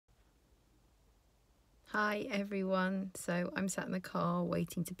Hi everyone. So I'm sat in the car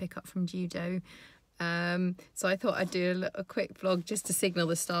waiting to pick up from judo. So I thought I'd do a quick vlog just to signal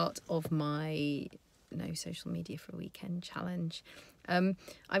the start of my no social media for a weekend challenge.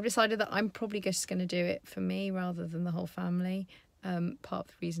 I've decided that I'm probably just going to do it for me rather than the whole family. Part of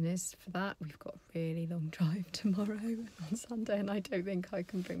the reason is for that we've got a really long drive tomorrow on Sunday, and I don't think I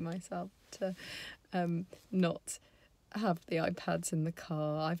can bring myself to not have the iPads in the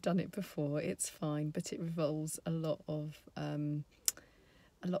car. I've done it before, it's fine, but it revolves a lot of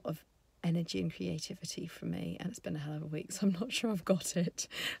energy and creativity for me, and it's been a hell of a week, so I'm not sure I've got it.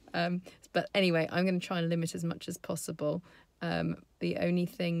 But anyway, I'm going to try and limit as much as possible. The only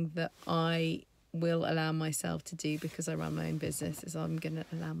thing that I will allow myself to do, because I run my own business, is I'm going to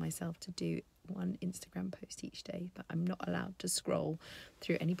allow myself to do one Instagram post each day, but I'm not allowed to scroll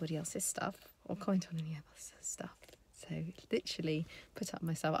through anybody else's stuff or comment on any else's stuff. So literally put up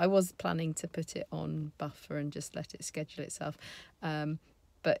myself. I was planning to put it on buffer and just let it schedule itself.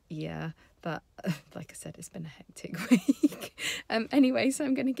 But yeah, that, like I said, it's been a hectic week. Anyway, so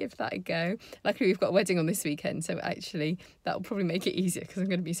I'm going to give that a go. Luckily, we've got a wedding on this weekend, so actually that will probably make it easier because I'm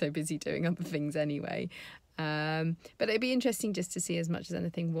going to be so busy doing other things anyway. But it'd be interesting just to see, as much as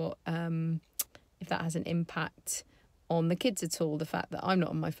anything, what if that has an impact on the kids at all. The fact that I'm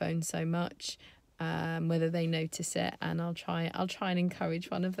not on my phone so much. Whether they notice it, and I'll try and encourage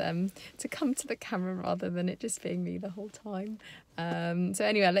one of them to come to the camera rather than it just being me the whole time. So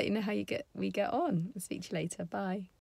anyway, I'll let you know how we get on. I'll speak to you later. Bye.